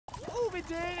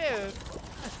we did it!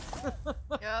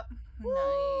 Yep.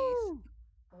 Nice.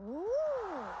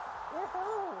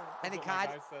 And That's what my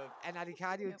guy said.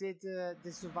 Adicardio did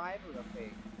the survival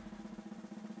thing.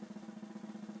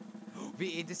 We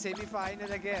in the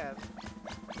semi-final again.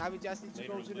 Now we just need to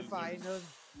go to the final.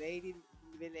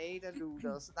 Later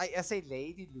losers. I say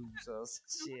lady losers.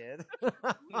 Shit.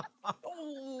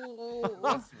 Oh,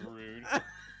 That's rude.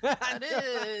 that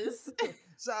is.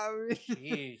 Sorry.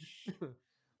 Sheesh.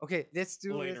 Okay, let's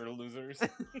do Later it. losers.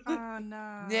 Oh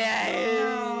no.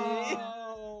 Yay!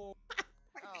 No.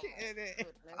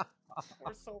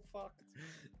 We're so fucked.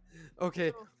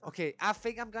 Okay, okay. I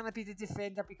think I'm gonna be the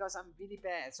defender because I'm really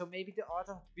bad. So maybe the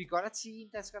other. We got a team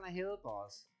that's gonna help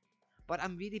us. But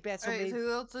I'm really bad. So Alright, maybe.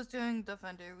 who else is doing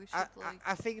defender? We should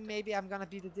I think maybe I'm gonna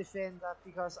be the defender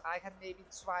because I can maybe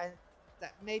try.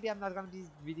 That maybe I'm not gonna be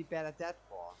really bad at that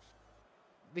part.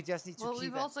 We just need to Well, keep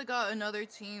we've it. also got another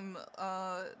team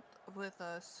with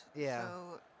us. Yeah.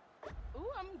 So Ooh,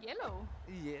 I'm yellow.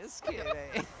 Yes,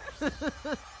 kitty.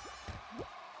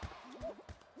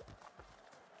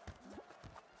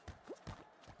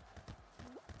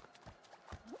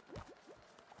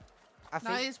 I think,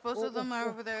 nice, both of them are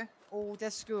over there. Oh,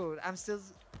 that's good. I'm still.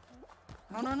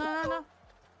 Oh no.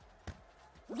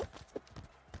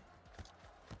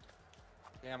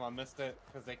 Damn, I missed it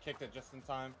because they kicked it just in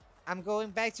time. I'm going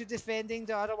back to defending.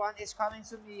 The other one is coming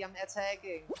to me. I'm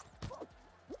attacking.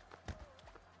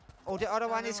 Oh, the other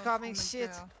one is coming.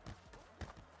 Shit. Too.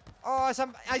 Oh,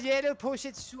 a yellow push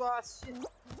it to us. Shit.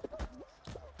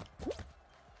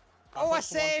 Oh, I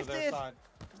saved it. Side.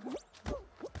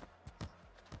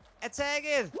 Attack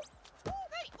it.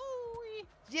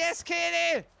 Yes,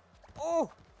 kitty.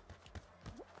 Oh.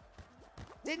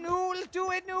 The noodle.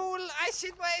 Do it, noodle. I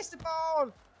should waste the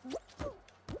ball.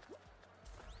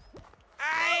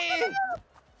 Aye.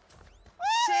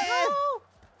 Shit. No!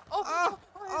 Oh,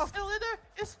 Oh, it's still in there.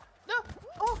 It's no.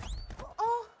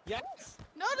 Oh. Yes.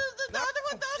 No, the other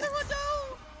one,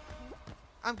 no.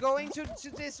 I'm going to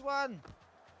this one.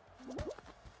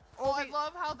 Oh, I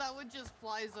love how that one just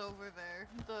flies over there.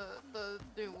 The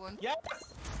new one. Yes.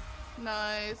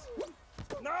 Nice.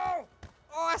 No.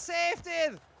 Oh, I saved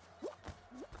it.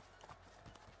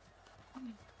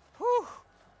 Whew.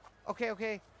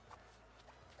 Okay.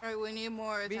 Alright, we need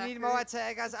more attackers. We need more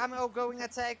attackers. I'm going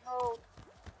attack mode.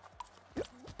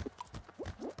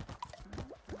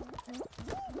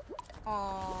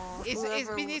 Oh,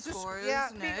 We need to scores yeah,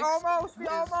 next we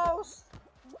almost.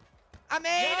 I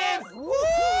made it! Woo!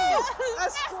 I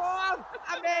scored!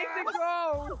 I made the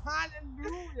goal!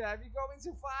 Hallelujah! We're going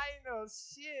to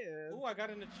finals. Shit! Ooh, I got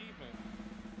an achievement.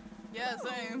 Yeah,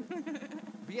 same.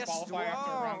 We are Qualify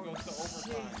after a round strong. goes to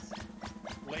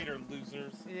overtime. Later,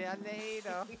 losers. Yeah,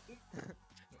 later.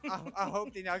 I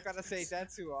hope they're not gonna say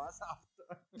that to us after.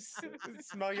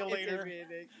 Smell you later.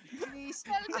 Please.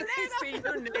 I say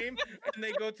your name and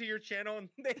they go to your channel and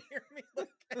they hear me look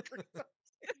every time.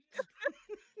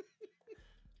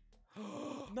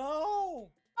 No!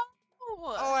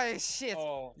 Oh shit!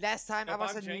 Oh, Last time I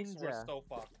was a Jinx, we're ninja. so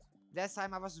fucked. Last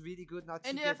time I was really good not to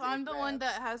And get if I'm the bad. one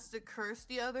that has to curse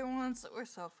the other ones, we're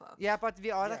so fucked. Yeah, but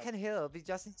the other Yeah. can help. We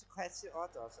just need to catch the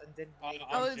others and then. Oh,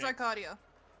 I'm it's Jinx. Arcadia.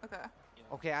 Okay.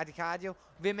 Okay, Adicardio.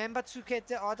 Remember to get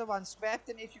the other one. Swap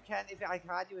them if you can, if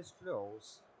Adicardio is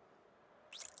close.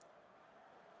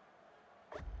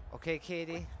 Okay,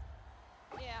 Katie.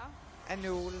 Yeah. And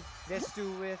Noel. Let's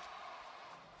do it.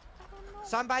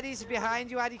 Somebody's behind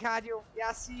you, Adicardio. Yeah,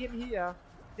 I see him here.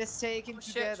 Let's take him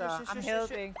together. I'm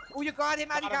helping. Oh, you got him,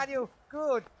 Adicardio.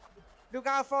 Good. Look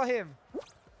out for him.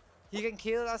 He can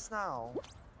kill us now.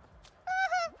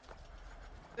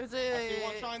 There's I see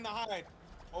one a. trying to hide.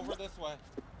 Over this way.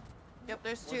 Yep,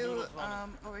 there's Where two Noodle's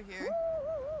running. over here.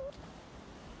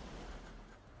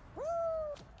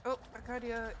 Oh,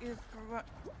 Arcadia is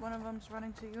one of them's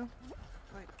running to you.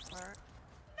 Wait, where?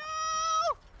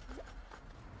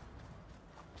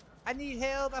 I need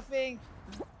help, I think.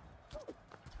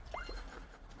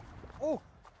 Oh,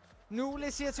 Noel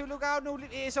is here to look out. Noel,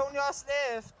 it's only us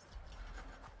left.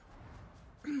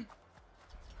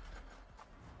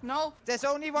 No. There's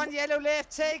only one yellow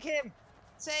left. Take him.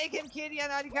 Take him, Kitty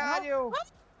and Adicardio.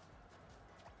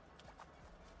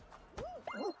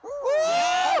 Oh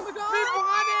my God. We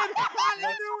won it! Let's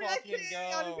Hallelujah, fucking Kitty go.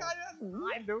 and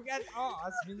Adicardio. Look at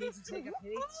us. We need to take a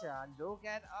picture. Look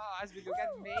at us. We look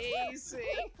amazing.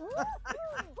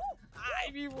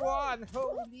 We won.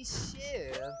 Holy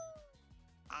shit.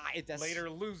 That's Later,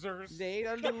 losers.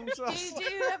 Later, losers. GG,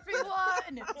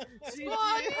 everyone!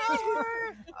 Squad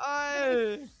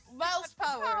power! Mouse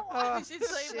power! Oh, We should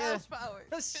say shit. mouse power.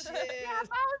 Shit.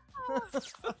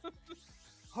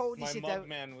 Holy My shit, that...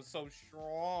 Mugman was so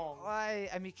strong. Why?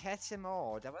 And we catch them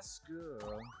all. That was good.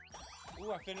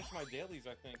 Ooh, I finished my dailies,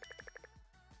 I think.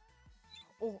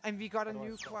 Oh, and we got a How do I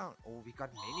new stop? crown. Oh, we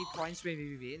got many points when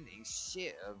we winning.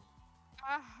 Shit.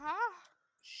 Aha.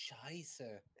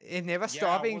 Scheiße. It never Yeah,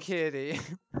 stopping, I was- kitty.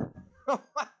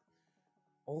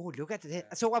 Oh, look at that. Yeah.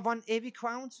 So I won every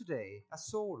crown today. A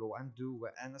solo, and duo,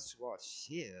 and a SWAT.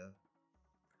 Shit.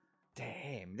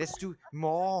 Damn, let's do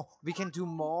more. We can do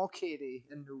more, kitty.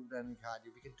 And Nuda and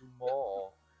Cardio. We can do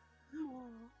more.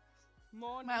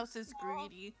 More Mouse is more.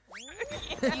 greedy.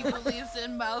 He believes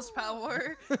in mouse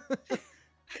power.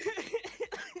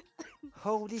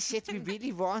 Holy shit, we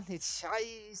really won it.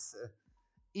 Scheiße.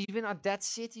 Even on that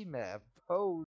shitty map. Holy.